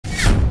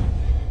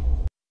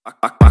I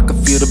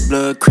can feel the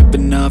blood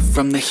creeping up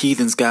from the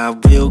heathens.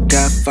 Got will,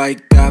 got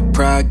fight, got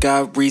pride,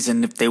 got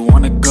reason. If they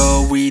wanna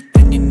go eat,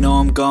 then you know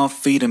I'm gonna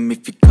feed them.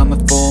 If you're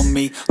coming for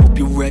me, hope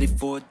you're ready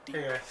for it.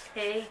 Hey guys.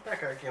 Hey.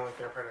 Back out again with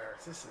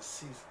Diaries. This is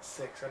season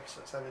 6,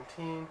 episode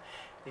 17.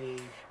 A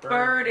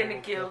bird in a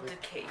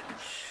gilded cage.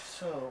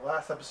 So,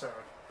 last episode,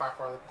 by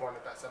far one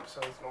of the best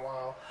episodes in a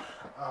while.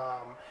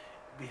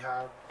 We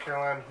have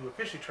Caroline, who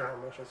officially turned her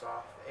emotions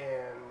off,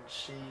 and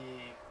she's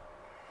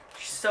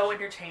so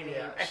entertaining.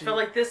 Yeah, I feel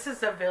like this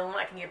is a villain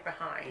I can get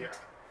behind. Yeah.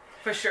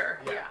 For sure.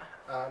 Yeah.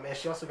 And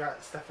she also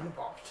got Stefan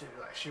involved too.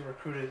 Like, she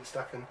recruited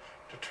Stefan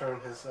to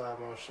turn his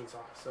emotions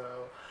off. So,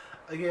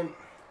 again,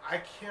 I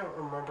can't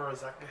remember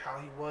exactly how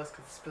he was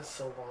because it's been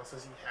so long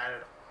since he had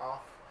it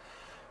off.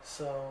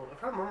 So,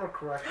 if I remember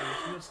correctly,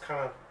 he was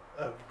kind of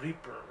a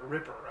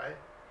ripper, right?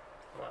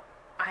 What?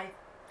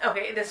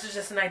 Okay, this is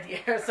just an idea.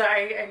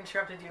 Sorry, I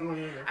interrupted you.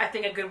 Mm-hmm. I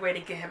think a good way to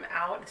get him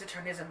out is to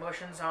turn his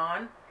emotions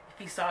on if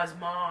he saw his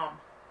mom.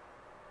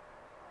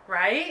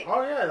 Right?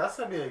 Oh yeah, that's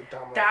gonna be a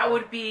dumb. That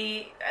would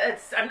be.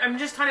 I'm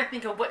just trying to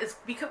think of what is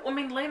because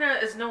Lena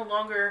is no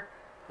longer.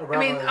 They're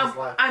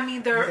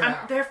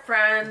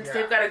friends. Yeah.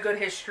 They've got a good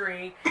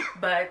history,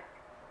 but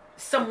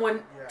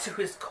someone to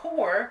his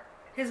core,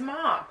 his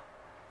mom.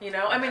 You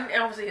know, I mean,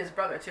 obviously his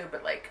brother too,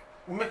 but like.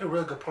 We make a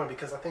really good point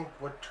because I think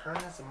what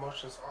turned his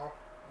emotions off,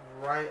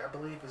 right? I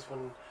believe is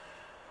when.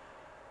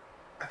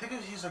 I think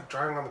he was like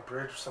driving on the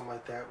bridge or something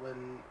like that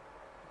when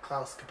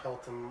Klaus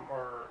compelled him,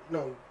 or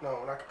no,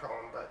 not compel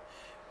him, but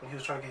when he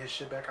was trying to get his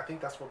shit back. I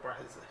think that's what brought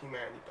his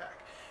humanity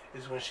back.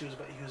 Is when he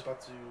was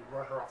about to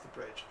run her off the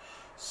bridge.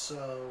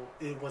 So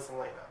it wasn't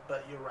Lena,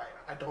 but you're right.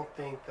 I don't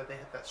think that they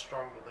have that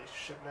strong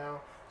relationship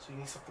now. So you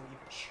need something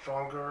even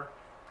stronger.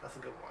 That's a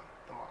good one.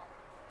 The mom.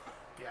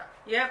 Yeah.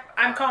 Yep,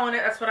 I'm calling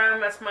it.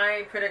 That's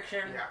my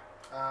prediction.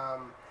 Yeah.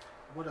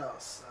 What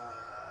else?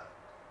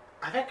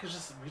 I think it was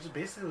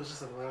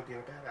just a Lena being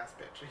a badass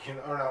bitch, you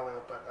know, or not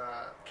Lena, but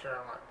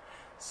Caroline.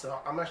 So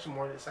I'm actually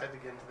more excited to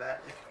get into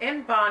that.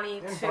 And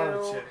Bonnie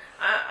too.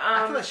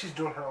 I feel like she's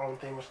doing her own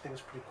thing, which I think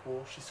is pretty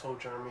cool. She's told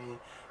Jeremy,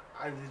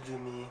 "I need to do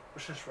me,"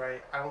 which is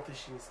right. I don't think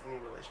she needs any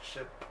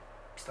relationship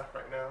stuff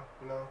right now,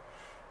 you know.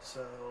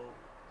 So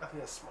I think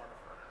that's smart of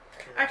her.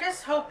 I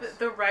just hope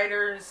the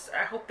writers.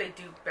 I hope they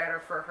do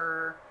better for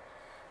her.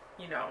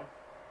 You know,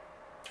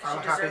 she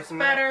deserves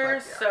better.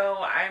 That,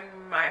 so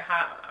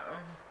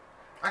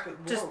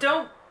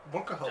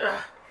One could hope.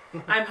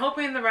 I'm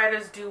hoping the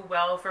writers do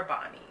well for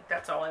Bonnie.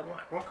 That's all I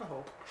want. One could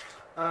hope.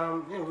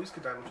 We just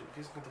could dive into it. If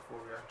you just go to the full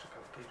reaction, check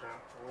out the Patreon.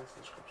 The link's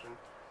in the description.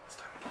 It's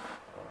time.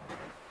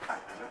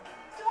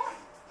 Don't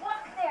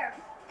walk there.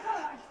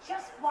 Oh, I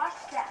just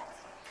watched that.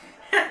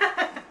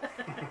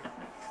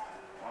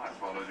 I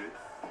followed you.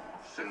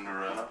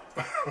 Cinderella.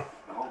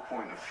 The whole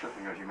point of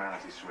flipping your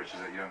humanity switch is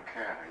that you don't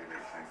care how you do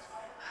things.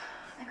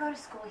 I go to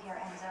school here,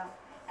 Enzo.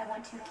 I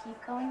want to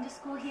keep going to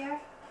school here.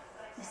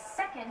 The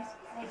second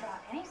they draw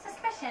any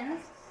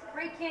suspicions,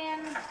 break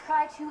in,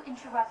 try to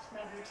interrupt my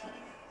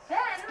routine. Then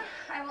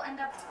I will end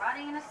up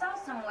rotting in a cell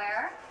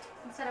somewhere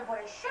instead of what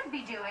I should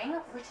be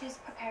doing, which is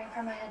preparing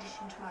for my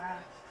audition tomorrow.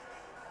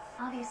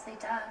 Obviously,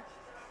 duh.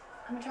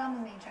 I'm a drama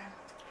major.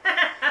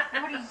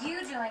 What are you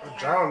doing here? A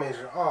drama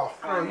major? Oh,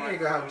 girl, you ain't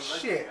gonna have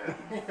shit.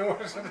 Why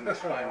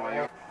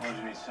do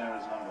you need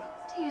Sarah's number?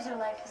 To use her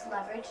life as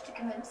leverage to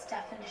convince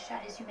Stefan to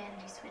shut his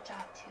humanity switch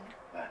off too.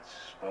 That's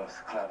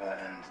both clever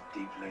and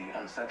deeply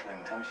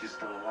unsettling. Tell me she's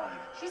still alive.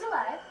 She's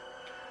alive.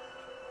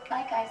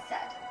 Like I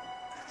said,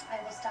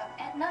 I will stop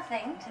at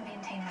nothing to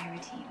maintain my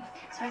routine.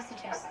 So I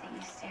suggest that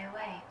you stay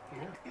away.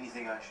 Yeah.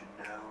 Anything I should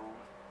know?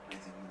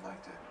 Anything you'd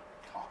like to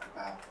talk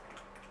about?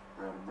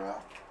 Bro to bro?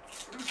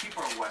 Where do we keep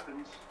our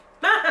weapons?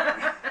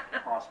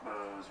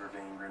 Crossbows,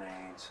 ravine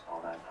grenades,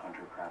 all that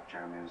hunter crap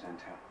Jeremy was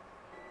into.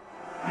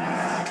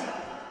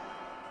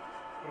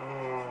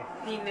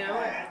 He knew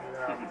it.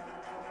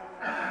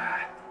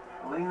 Yeah.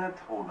 Lena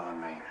told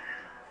on me.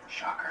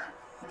 Shocker.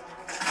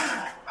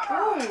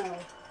 Ooh.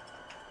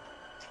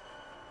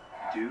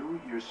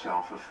 Do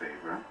yourself a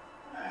favor.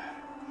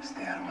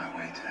 Stay out of my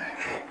way today.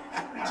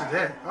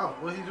 Today? Oh,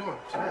 what is he doing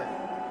today?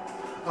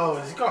 Oh,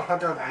 is he gonna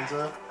hunt down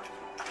Enzo?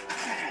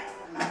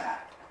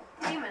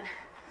 Damon,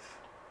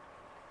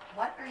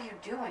 what are you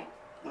doing?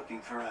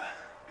 Looking for a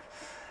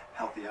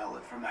healthy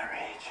outlet for my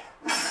rage.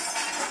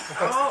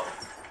 Oh.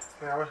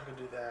 Yeah, I wish I could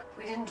do that.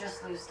 We didn't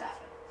just lose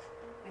Stefan.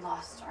 We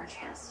lost our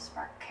chance to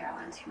spark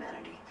Caroline's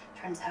humanity.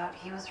 Turns out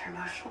he was her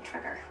emotional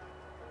trigger.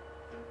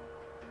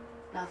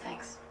 No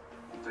thanks.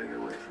 Take it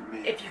away from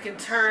me. If you can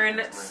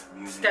turn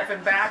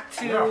Stefan back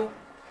to,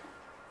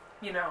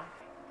 you know.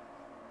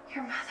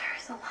 Your mother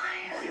is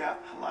alive. Oh yeah,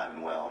 alive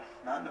and well.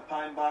 Not in the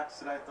pine box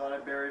that I thought I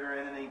buried her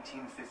in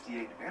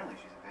 1858. Apparently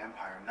she's a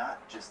vampire,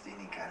 not just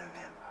any kind of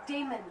vampire.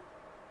 Damon,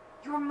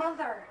 your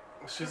mother.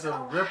 She's a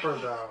ripper,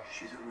 though.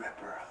 She's a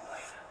ripper,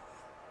 Lena.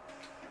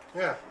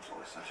 Yeah. I'm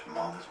always such a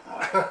mama's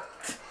boy.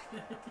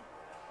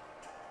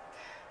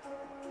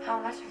 How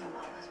much of a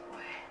mama's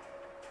boy?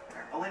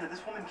 here. Elena,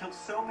 this woman killed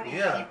so many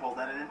Yeah. people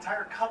that an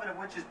entire coven of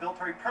witches built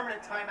her a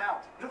permanent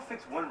timeout. You don't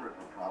fix one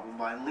Ripper problem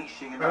by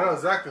unleashing I another. know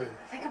exactly.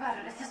 Think about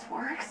it. If this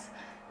works,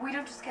 we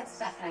don't just get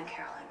Stefan and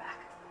Caroline back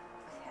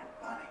with him.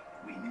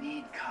 Bonnie, we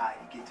need Kai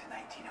to get to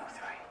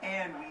 1903.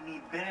 And we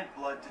need Bennett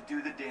blood to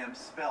do the damn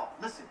spell.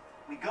 Listen,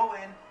 we go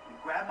in, we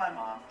grab my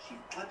mom, she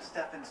flips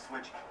Stefan's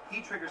switch,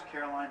 he triggers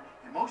Caroline,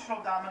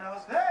 emotional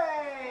dominoes,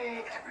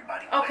 hey!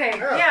 Everybody. Okay,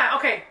 yeah,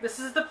 okay. This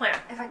is the plan.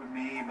 If I With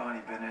me,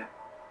 Bonnie Bennett,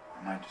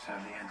 I might just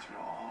have the answer to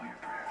all your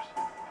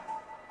prayers.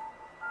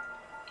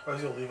 Oh,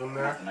 he's gonna leave him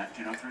there. The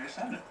 1903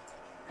 ascendant.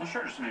 Well,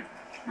 sure, just let me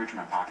reach in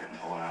my pocket and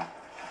pull it out.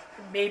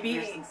 Maybe.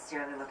 you're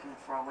sincerely looking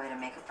for a way to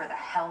make it for the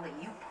hell that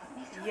you put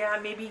me through. Yeah,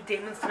 maybe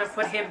Damon's gonna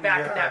put him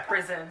back in that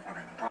prison. Okay,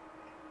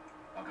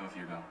 I'll go if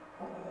you go.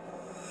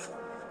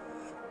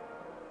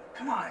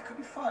 Come on, it could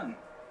be fun.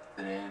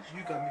 It is.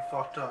 You got me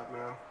fucked up,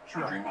 man.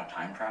 Sure, dream about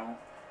time travel.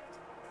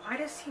 Why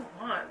does he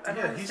want? I don't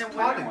Yeah, he's understand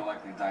plotting. More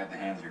likely to die at the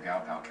hands of your gal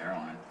pal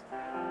Caroline.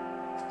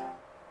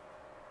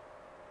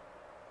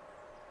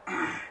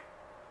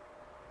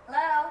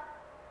 Hello?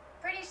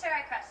 Pretty sure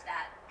I crushed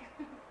that.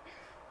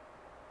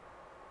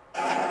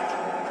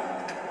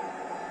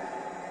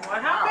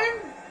 What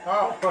happened?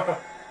 Oh.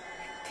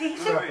 Did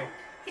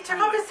he took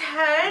off his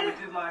head?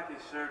 We did lack a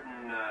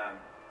certain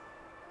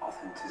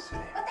authenticity.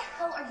 What the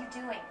hell are you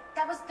doing?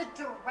 That was the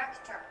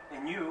director.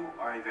 And you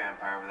are a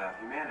vampire without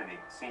humanity,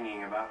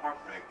 singing about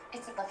heartbreak.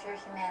 It's if your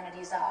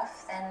humanity's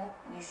off, then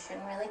you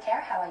shouldn't really care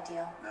how I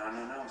deal.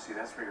 No. See,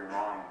 that's where you're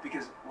wrong.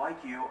 Because, like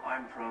you,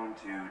 I'm prone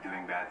to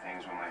doing bad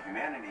things when my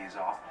humanity is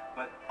off.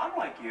 But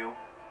unlike you,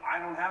 I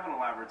don't have an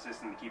elaborate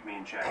system to keep me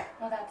in check.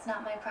 Well, that's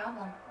not my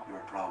problem. Your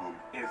problem.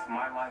 If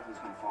my life is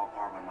going to fall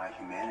apart when my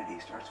humanity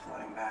starts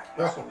flooding back,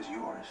 Oh. so is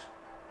yours.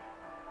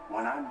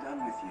 When I'm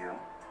done with you,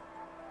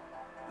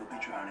 you'll be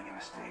drowning in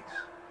mistakes.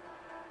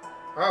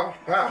 Oh,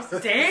 wow.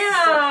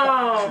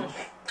 Damn!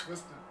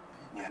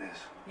 Yeah, it is.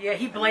 Yeah,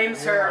 he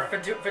blames her for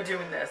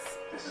doing this.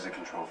 This is a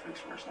control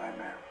freak's worst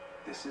nightmare.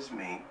 This is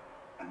me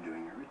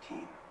undoing your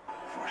routine,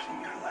 forcing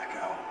you to let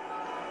go.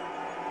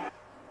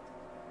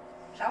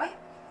 Shall we?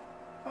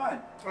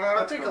 Fine. Well,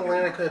 I think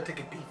Elena could have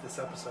taken a beat this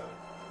episode.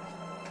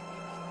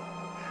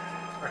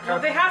 Well,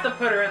 they have to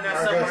put her in there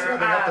I guess somewhere.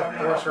 they have I to don't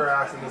know. force her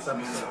ass in this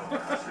episode.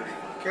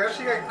 Can't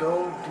she like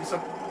go do some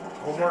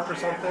homework or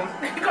something?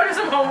 Go do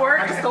some homework.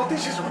 I just don't think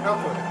she's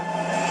around for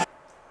it.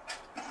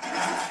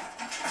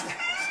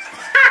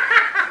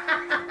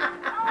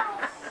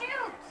 Oh,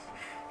 shoot!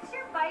 Is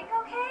your bike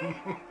okay?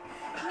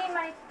 I need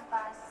money for the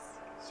bus.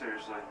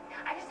 Seriously.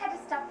 I just had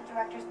to stuff the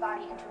director's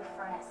body into a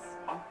furnace.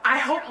 I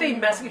hope they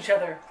mess with each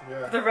other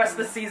Yeah. the rest of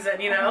the season,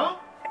 you know?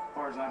 As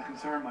far as I'm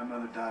concerned, my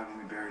mother died when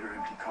we buried her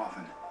empty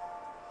coffin.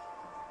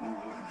 What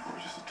we're looking for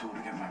is just a tool to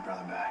get my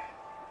brother back.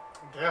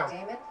 Damn.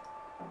 Damon?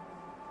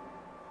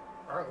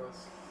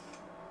 Regardless.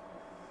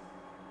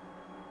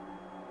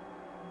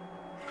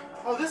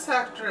 Oh, this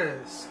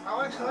actress.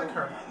 I actually like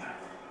her.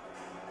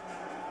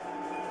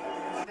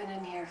 I've been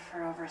in here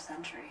for over a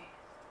century.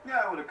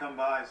 Yeah, I would have come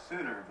by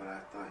sooner, but I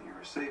thought you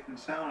were safe and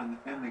sound in the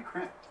family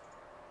crypt.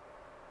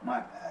 My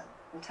bad.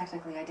 Well,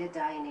 technically, I did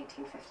die in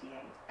 1858,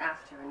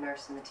 after a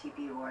nurse in the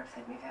TB ward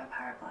fed me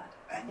vampire blood.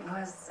 And It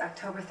was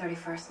October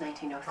 31st,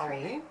 1903.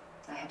 Halloween?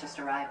 I had just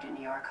arrived at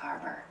New York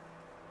Harbor.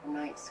 The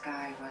night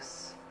sky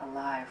was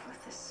alive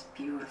with this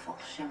beautiful,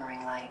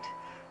 shimmering light.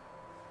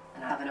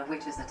 An oven of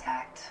witches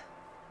attacked.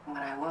 When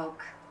I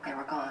woke, they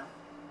were gone.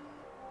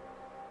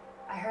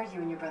 I heard you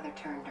and your brother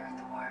turned during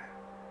the war.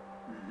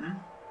 Mm-hmm.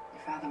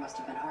 Your father must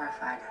have been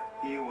horrified.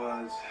 He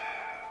was.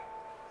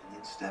 And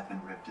then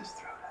Stefan ripped his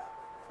throat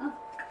out.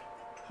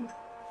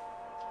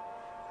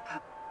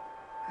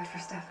 Good for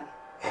Stefan.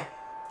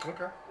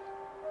 Okay.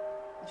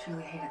 I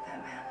truly hated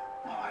that man.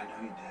 Oh, I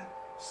know you did.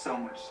 So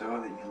much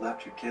so that you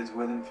left your kids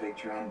with him,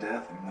 faked your own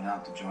death, and went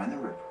out to join the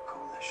Ripper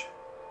Coalition.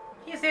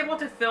 He's able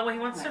to feel what he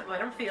wants to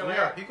let him feel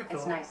Yeah, it. he could feel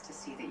It's it. nice to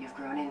see that you've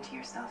grown into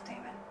yourself,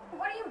 Damon.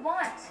 What do you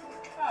want?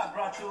 I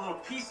brought you a little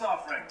peace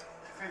offering.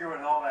 Figure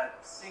with all that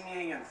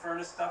singing and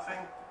furnace stuffing,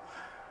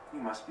 you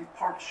must be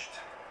parched.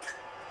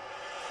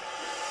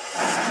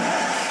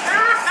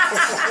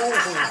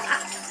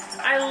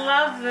 I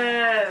love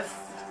this.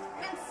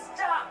 Then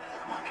stop.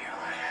 Come on,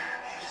 Caroline.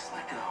 Just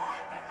let go.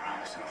 I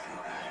promise it'll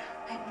feel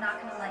good. I'm not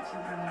gonna let you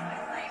ruin my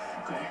life.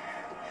 Okay.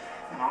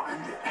 And I'll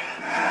end it.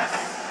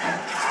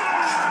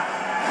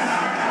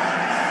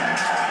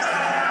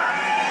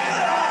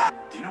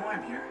 Do you know why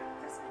I'm here?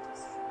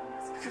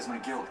 Because my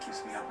guilt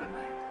keeps me up at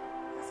night.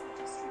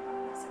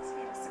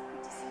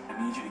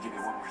 I need you to give me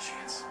one more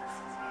chance.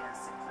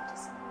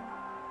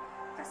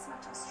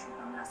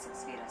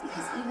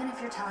 Because even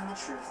if you're telling the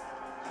truth,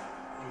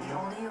 the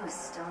old you is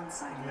still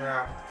inside you.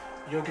 Yeah.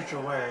 You don't get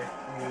your way,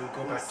 you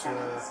go back to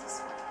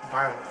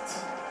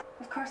violence.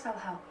 Of course I'll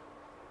help.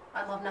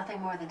 I'd love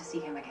nothing more than to see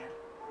him again.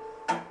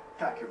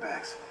 Pack your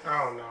bags.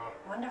 Oh no.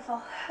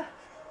 Wonderful.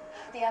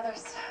 The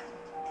others.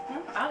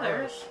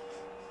 Others.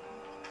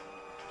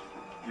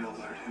 You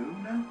alert who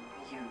now?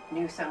 You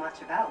knew so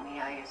much about me,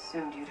 I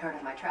assumed you'd heard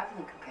of my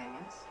traveling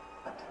companions.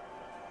 But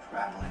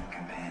Traveling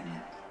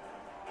companion.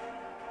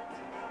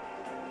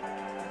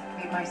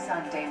 Meet my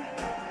son, Damon.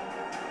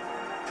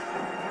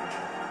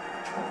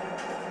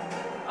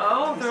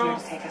 Oh, He's here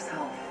to take us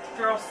home.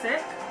 they're all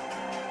sick?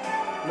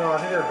 No, I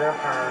think they're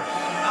vampires.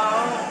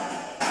 Oh.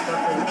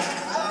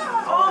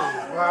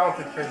 Well, I don't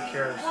think Kid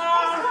cares. Oh.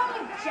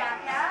 You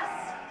jackass.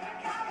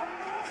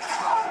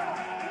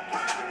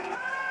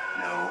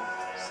 No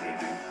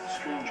saving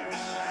strangers.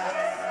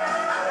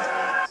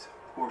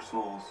 Poor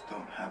souls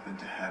don't happen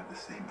to have the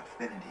same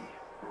affinity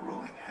for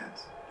rolling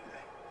heads, do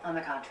they? On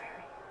the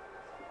contrary,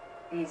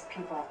 these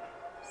people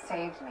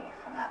saved me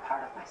from that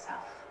part of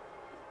myself.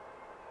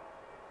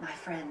 My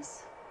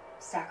friends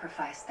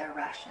sacrificed their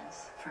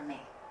rations for me.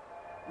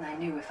 And I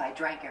knew if I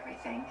drank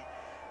everything,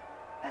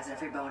 as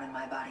every bone in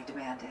my body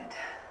demanded,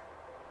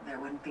 there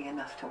wouldn't be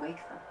enough to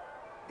wake them.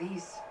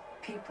 These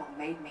people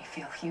made me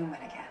feel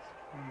human again.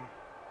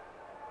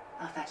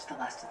 I'll fetch the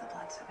last of the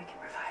blood so we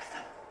can revive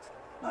them.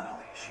 Not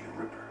only is she a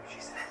ripper,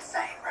 she's an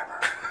insane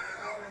ripper.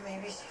 Or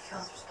maybe she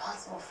feels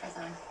responsible for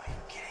them. Are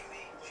you kidding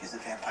me? She's a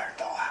vampire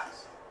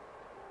dollhouse.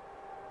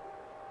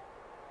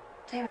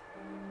 Damon.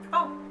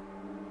 Oh.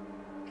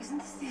 Isn't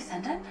this the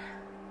Ascendant?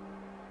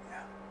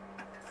 Yeah.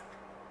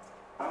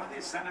 Why would the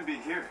Ascendant be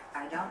here?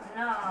 I don't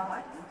know.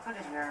 I didn't put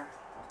it here.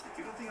 If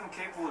you don't think I'm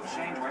capable of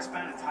change, why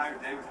spend an entire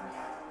day with her?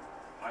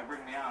 Why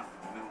bring me out in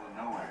the middle of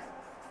nowhere?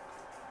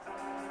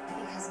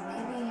 Because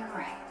maybe you're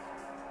right.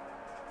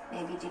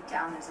 Maybe deep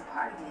down there's a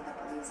part of me that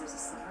believes there's a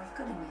sliver of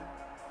good in you.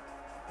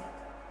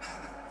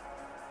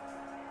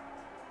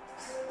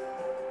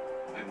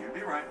 And you'd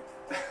be right.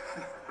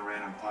 A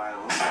random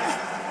pile of...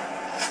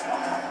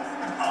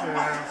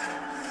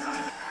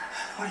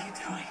 What are you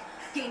doing?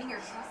 Gaining your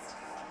trust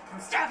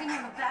and stabbing you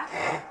in the back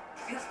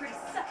feels pretty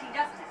sucky,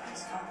 doesn't it?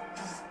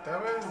 That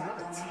was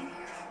nuts.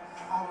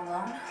 All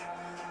alone,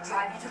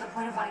 drive you to the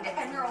point of wanting to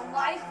end your own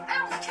life. I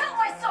almost killed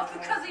myself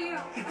because of you.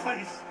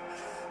 Please.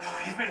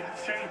 Please make a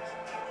change.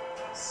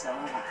 So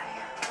am I.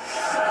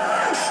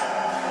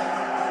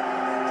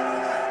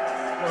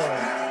 Oh,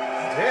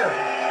 damn.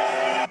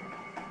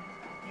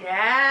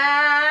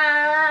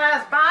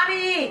 Yes,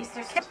 Bonnie. He's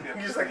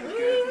just like,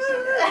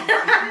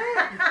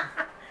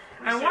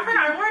 I want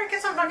her to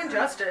get some fucking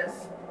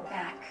justice.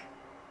 Back.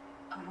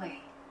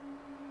 Away.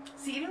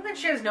 See, even when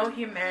she has no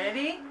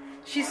humanity,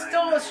 she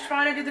still is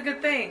trying to do the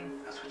good thing.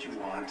 That's what you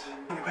want.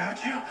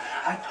 About you,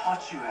 I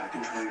taught you how to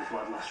control your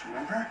bloodlust,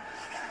 remember?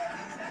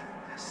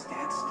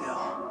 Stand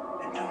still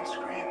and don't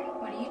scream.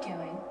 What are you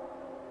doing?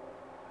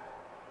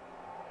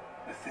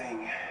 The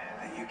thing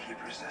that you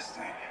keep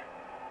resisting.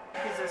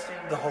 Resisting.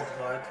 the whole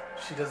blood.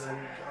 She doesn't,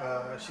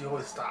 she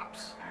always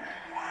stops.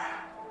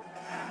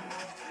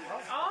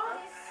 Oh.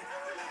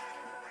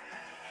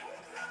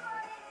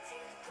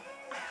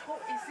 Oh,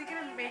 is he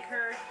gonna make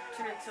her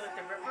turn into like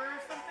the Ripper or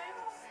something?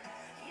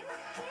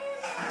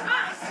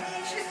 Ah!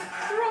 She's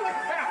throwing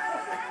crap.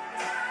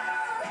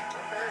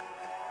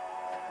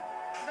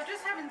 They're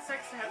just having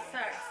sex to have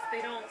sex.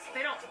 They don't,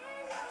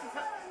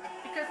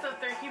 because of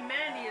their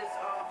humanity is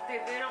off.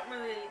 They don't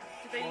really,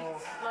 do they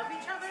love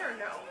each other or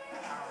no?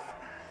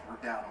 We're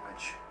down,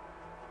 Witch.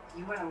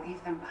 You want to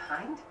leave them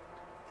behind?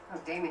 Oh,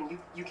 Damon,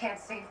 you can't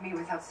save me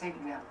without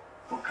saving them.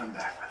 We'll come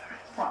back with her.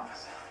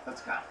 Promise.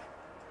 Let's go.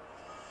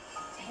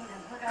 Damon,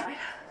 look at it.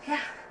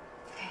 Yeah.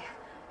 Okay.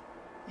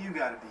 You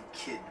gotta be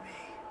kidding me.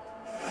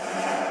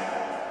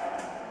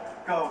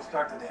 Go,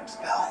 start the damn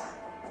spell.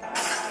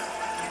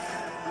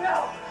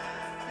 No!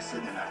 I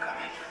said they're not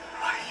coming.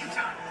 What have you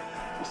done?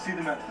 We'll see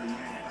them at the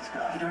reunion. Let's go.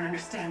 You don't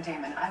understand,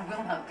 Damon. I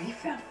will not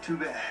leave them. Too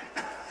bad.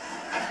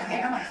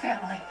 They are my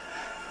family.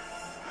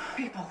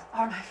 People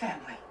are my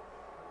family.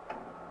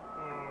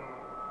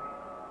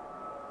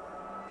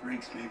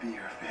 Reeks may be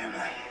your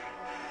family,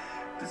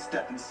 but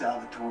Stefan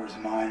Salvatore is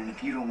mine, and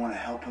if you don't want to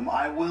help him,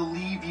 I will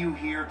leave you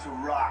here to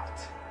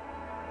rot.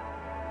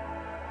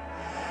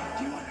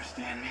 Do you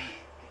understand me?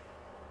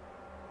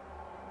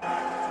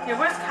 Yeah,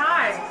 where's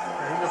Kai?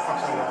 Yeah, he's a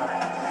fucking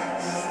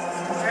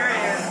There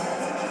he is.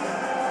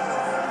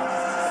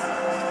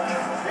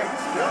 Yeah,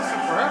 he's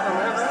been forever,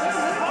 man.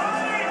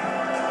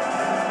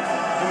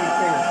 Do your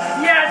thing.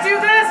 Yeah, do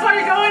this while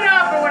you're going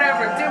up or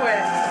whatever. Do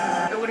it.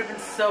 It would have been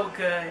so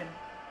good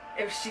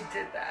if she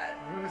did that.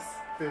 It's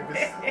a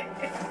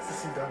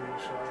CW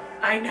show.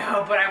 I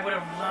know, but I would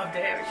have loved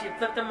it if she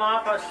flipped them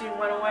off while she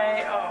went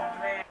away. Oh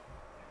man.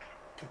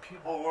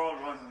 Computer. The whole world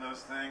runs on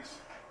those things.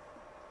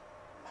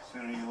 The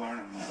sooner you learn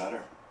them, the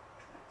better.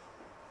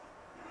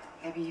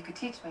 Maybe you could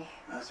teach me.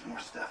 That's more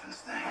Stefan's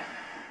thing.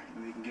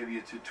 We can give you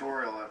a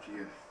tutorial after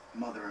you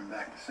mother him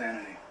back to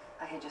sanity.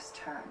 I had just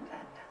turned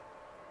and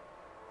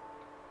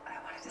I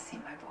wanted to see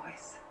my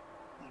boys.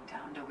 Leaned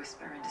down to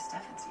whisper into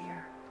Stefan's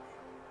ear.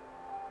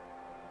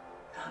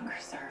 The hunger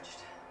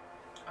surged.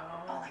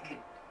 Oh. All I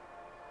could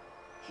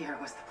hear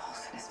was the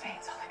pulse in his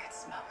veins. All I could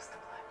smell was the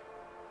blood.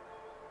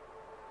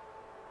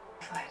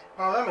 Fled.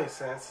 Oh, that makes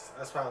sense.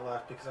 That's why I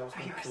left, because I was Are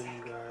going you to kill sick?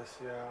 you guys.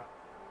 Yeah.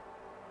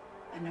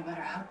 And no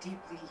matter how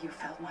deeply you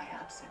felt my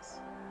absence,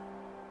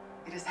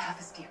 it is half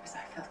as deep as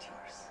I felt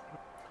yours.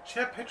 She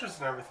had pictures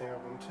and everything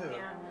of them, too.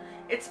 Yeah.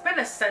 It's been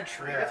a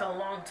century. Yeah. It's a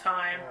long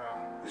time.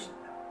 Yeah.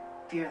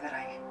 Fear that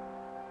I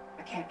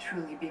I can't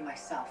truly be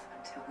myself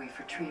until we've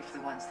retrieved the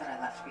ones that I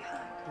left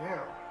behind.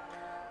 Yeah.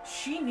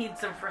 She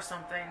needs him for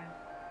something.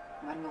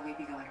 When will we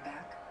be going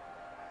back?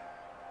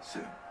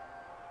 Soon.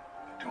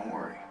 But don't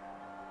worry.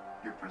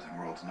 Your prison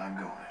world's not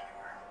going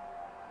anywhere.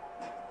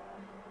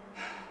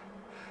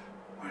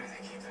 Where do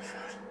they keep the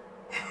food?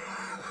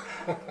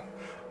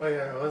 Oh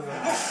yeah, what was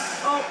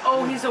that?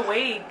 Oh, he's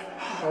awake.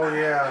 Oh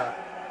yeah.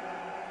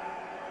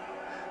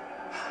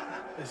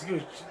 Is he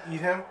gonna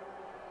eat him?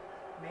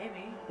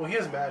 Maybe. Well, he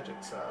has magic,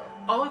 so.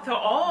 Oh, they're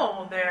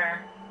all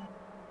there.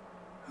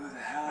 Who the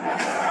hell?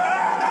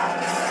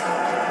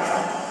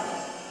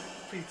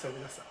 Please tell me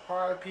that's a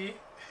R.I.P.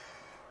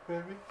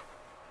 Maybe.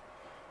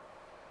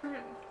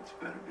 It's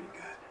better be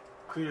good.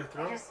 Clear your I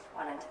throat. just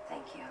wanted to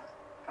thank you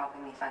for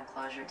helping me find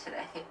closure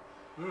today.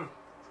 Hmm.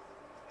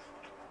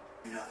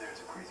 You know there's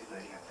a crazy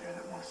lady up there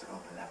that wants to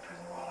open that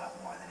prison world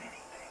up more than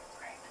anything,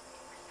 right?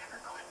 Never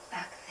going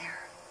back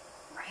there,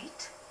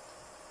 right?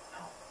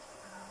 No.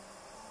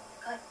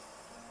 Good.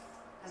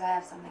 Because I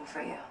have something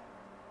for you.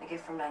 A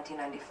gift from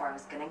 1994. I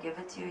was gonna give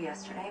it to you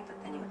yesterday, but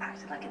then you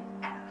acted like an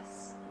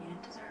ass. You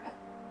didn't deserve it.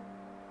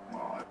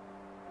 Well,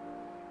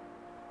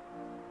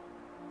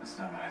 that's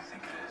not what I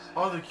think it is.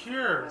 Oh, the If it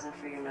cure. wasn't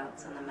for your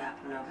notes on the map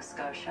of Nova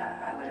Scotia,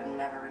 I would have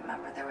never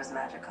remembered there was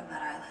magic on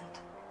that island.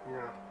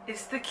 Yeah.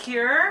 It's the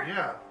cure?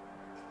 Yeah.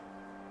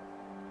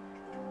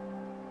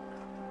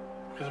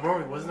 Because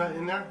remember, wasn't that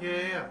in there?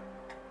 Yeah.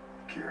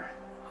 Cure.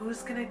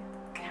 Who's gonna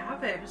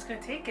have it? Who's gonna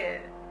take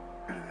it?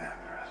 Good of them,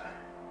 Rosa.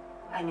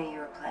 I knew you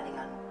were planning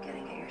on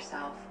getting it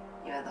yourself.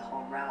 You had the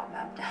whole route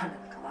mapped down to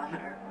the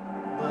kilometer.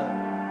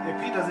 But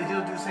if he does it,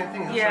 he'll do the same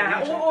thing. He'll Yeah,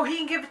 start reaching. or he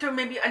can give it to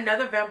maybe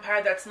another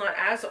vampire that's not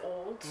as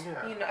old.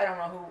 Yeah. You know, I don't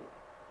know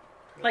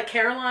who. Like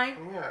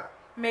Caroline, Yeah.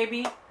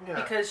 maybe. Yeah.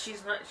 Because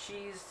she's.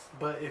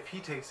 But if he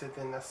takes it,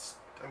 then that's.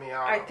 I mean,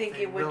 I think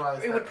it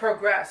would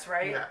progress,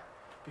 right? Yeah.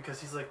 Because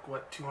he's like,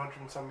 what, 200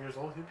 and some years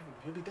old?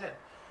 He'll be dead.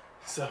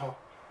 So.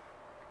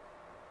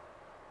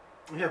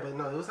 Yeah, but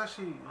no, it was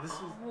actually.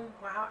 Oh,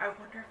 wow. I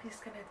wonder if he's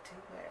going to do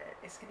it.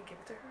 Is he going to give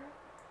it to her?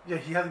 Yeah,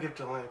 he has to give it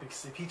to Elena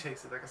because if he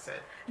takes it, like I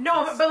said.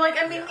 No, but like,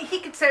 I mean, yeah. he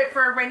could say it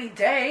for a rainy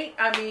day.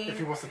 I mean. If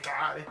he wants to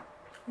die.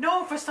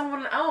 No, for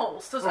someone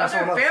else. There's Oh, other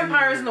someone else,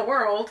 vampires yeah. in the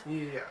world.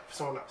 Yeah, for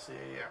someone else.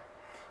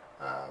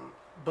 Yeah.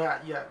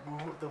 But yeah,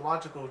 the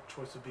logical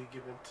choice would be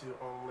given to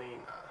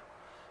Elena.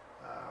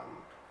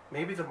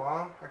 Maybe the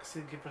mom. I can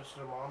see the given to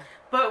the mom.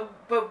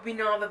 But we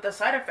know that the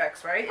side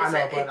effects, right? I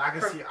know, but I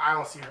can see. I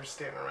don't see her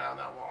standing around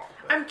that long.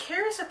 But. I'm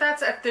curious if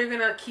they're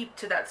gonna keep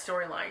to that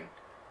storyline,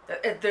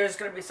 that if there's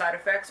gonna be side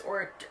effects,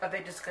 or are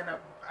they just gonna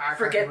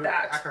forget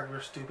that? Act like we're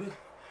stupid,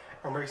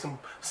 or maybe some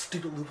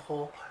stupid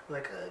loophole.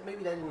 Like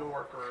maybe that didn't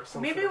work, or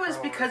something. Maybe it was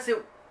because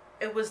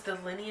it was the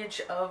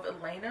lineage of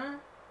Elena,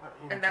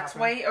 and that's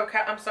Catherine? why. Okay,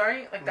 I'm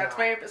sorry. Like that's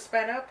why it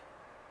sped up.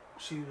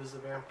 She was a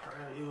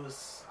vampire. It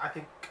was. I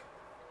think.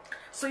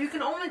 So you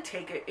can only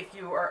take it if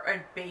you are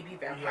a baby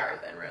vampire,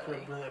 then if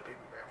really. you're really a baby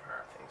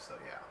vampire, I think so.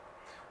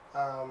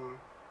 Yeah.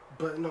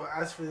 But no,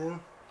 as for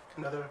them,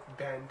 another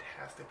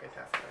fantastic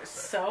episode.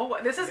 So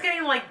this is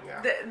getting like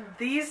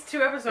these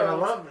two episodes. And I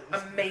love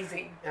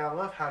amazing. And I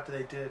love how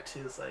they did it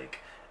too. It's like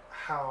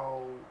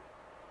how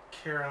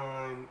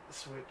Caroline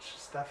switched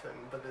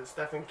Stefan, but then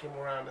Stefan came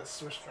around and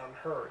switched on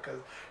her because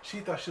she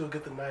thought she would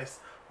get the nice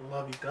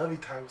lovey-dovey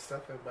type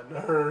Stefan, but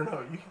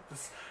no, you get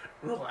this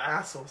real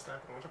asshole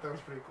Stefan, which I thought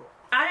was pretty cool.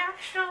 I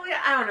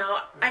don't know.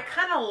 Yeah. I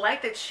kind of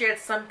like that she had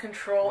some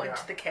control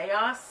into the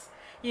chaos,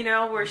 you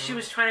know, where she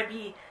was trying to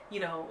be, you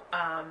know,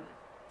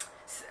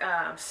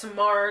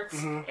 smart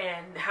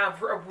and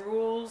have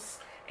rules.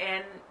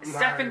 And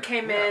Stefan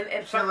came in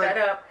and fucked that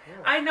up. Yeah.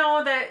 I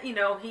know that, you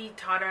know, he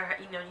taught her,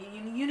 you know,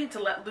 you need to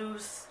let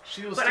loose.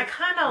 But I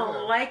kind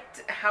of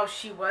liked how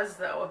she was,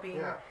 though, of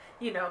being,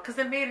 you know, because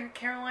they made her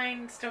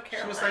Caroline still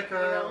Caroline. She was like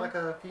like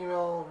a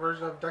female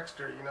version of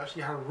Dexter, you know. She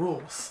had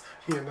rules,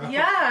 you know.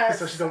 Yes.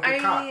 So she don't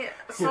get caught.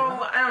 So,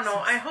 I don't know.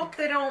 I hope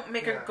they don't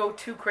make her go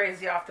too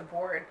crazy off the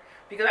board.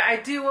 Because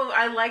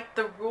I like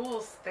the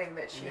rules thing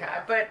that she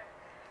had. But,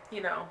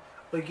 you know.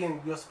 But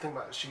again, you also think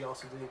about it, she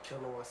also didn't kill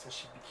no one since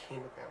she became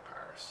a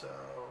vampire. So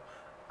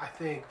I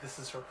think this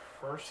is her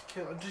first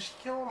kill. Did she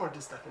kill him or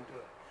did Stefan do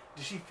it?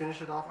 Did she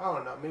finish it off? I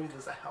don't know. Maybe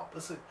there's a help. I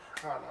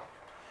don't know.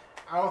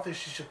 I don't think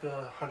she should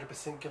feel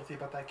 100% guilty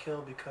about that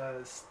kill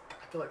because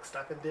I feel like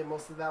Stefan did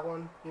most of that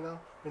one, you know,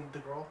 the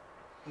girl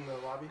in the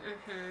lobby.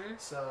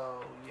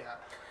 So, yeah.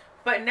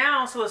 But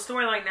now, so the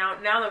storyline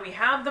now that we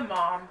have the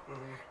mom,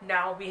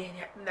 now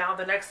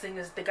the next thing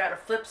is they gotta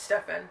flip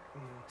Stefan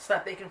so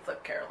that they can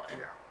flip Caroline.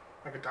 Yeah.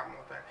 Like a domino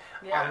effect.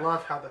 Yeah. I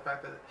love how the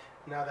fact that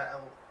now that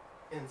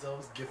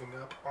Enzo's giving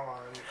up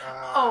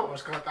on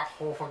what's called that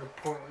whole fucking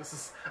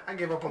pointless. I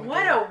gave up on.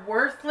 What a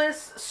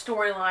worthless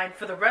storyline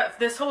for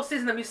this whole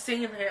season that we've seen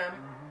him.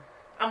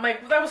 I'm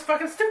like, that was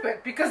fucking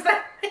stupid because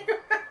that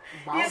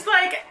he's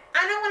like,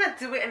 I don't want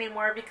to do it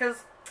anymore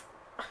because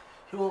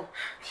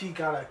he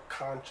got a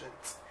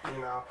conscience,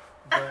 you know.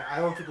 But I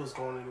don't think it was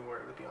going anywhere,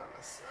 to be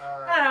honest.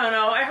 I don't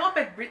know. I hope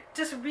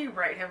just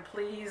rewrite him,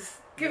 please.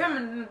 Give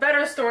him a better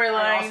storyline.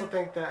 I also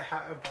think that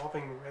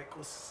involving Rick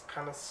was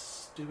kind of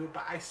stupid,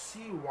 but I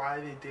see why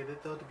they did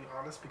it, though, to be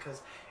honest,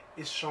 because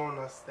it's showing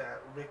us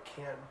that Rick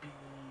can't be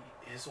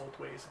his old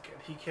ways again.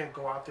 He can't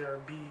go out there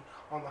and be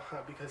on the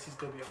hunt because he's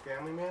going to be a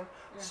family man.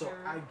 So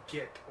I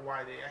get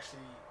why they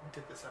actually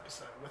did this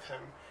episode with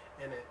him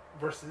in it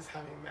versus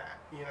having Matt,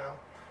 you know?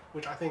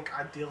 Which I think,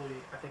 ideally,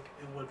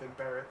 it would have been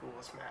better if it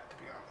was Matt, to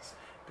be honest.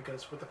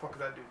 Because what the fuck is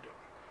that dude doing?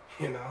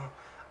 You know?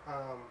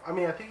 I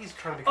mean, I think he's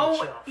trying to become a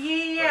sheriff.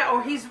 Yeah,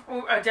 or he's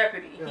a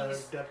deputy. Yeah,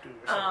 he's deputy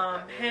or something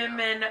like that. Him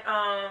and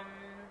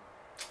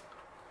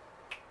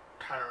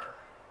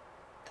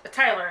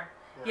Tyler.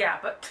 Yeah,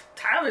 but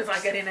Tyler's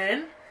not getting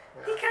in.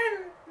 Yeah.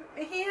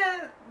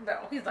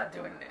 He's not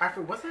doing it.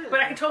 Was it?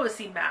 But I can totally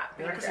see Matt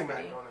being I can see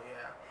Matt doing it,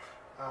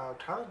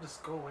 Tyler,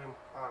 just go away.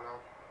 I don't know.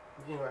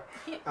 Anyway,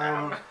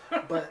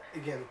 but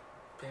again,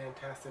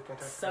 fantastic. So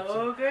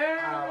episode. good.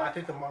 I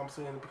think the mom's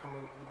going to end up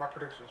becoming, my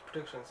predictions.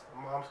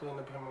 Mom's going to end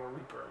up becoming a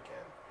Reaper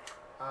again.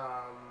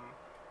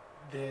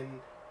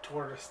 Then, to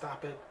order to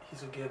stop it,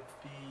 he's going to give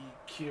the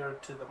cure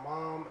to the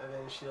mom, and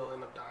then she'll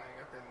end up dying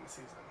at the end of the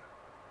season.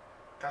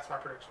 That's my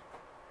prediction.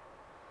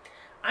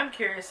 I'm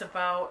curious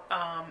about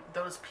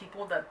those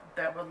people that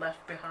were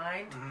left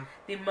behind.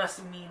 They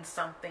must mean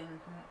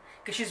something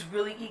because she's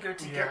really eager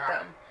to get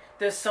them.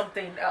 There's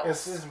something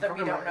else that we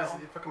don't know.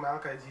 If fucking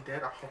Malachi, is he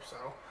dead? I hope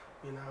so.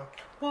 You know.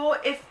 Well,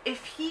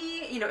 if he,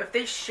 if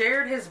they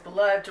shared his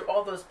blood to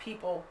all those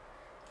people,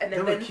 and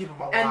then the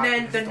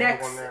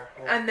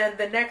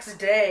next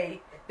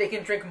day they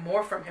can drink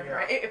more from him,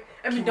 right?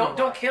 I mean,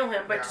 don't kill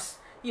him, but just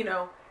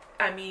then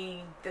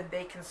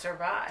they can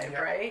survive,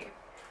 right?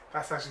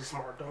 That's actually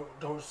smart.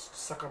 Don't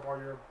suck up all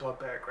your blood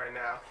back right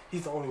now.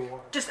 He's the only one.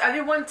 Just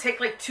everyone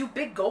take like 2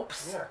 big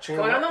gulps.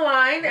 Go down the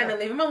line and then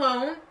leave him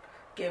alone.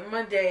 Give him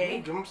a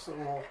day. Give him some,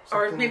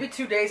 or maybe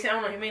 2 days. I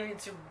don't know. He may need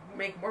to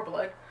make more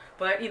blood.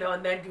 But,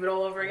 and then do it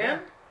all over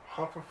again.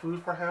 Hunt for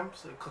food for him.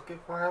 So cook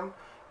it for him.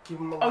 Keep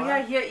him alive. Oh,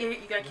 yeah. You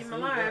gotta keep him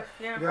alive.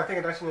 Yeah. I think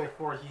in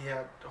 1994 he had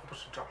a whole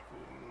bunch of junk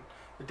food. And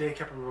the day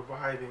kept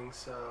reviving.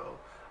 So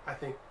I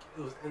think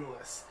it was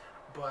endless.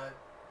 But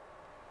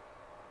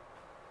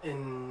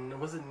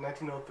was it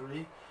 1903?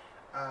 You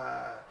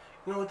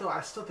know what though?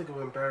 I still think it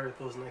would have been better if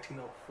it was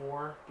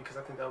 1904 because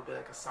I think that would be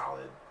like a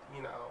solid, I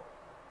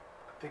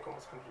think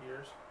almost 100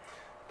 years.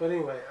 But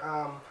anyway,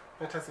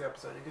 fantastic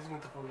episode. You guys can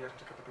get the full reaction,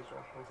 check out the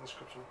Patreon. Link in the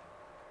description.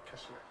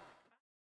 Catch you next.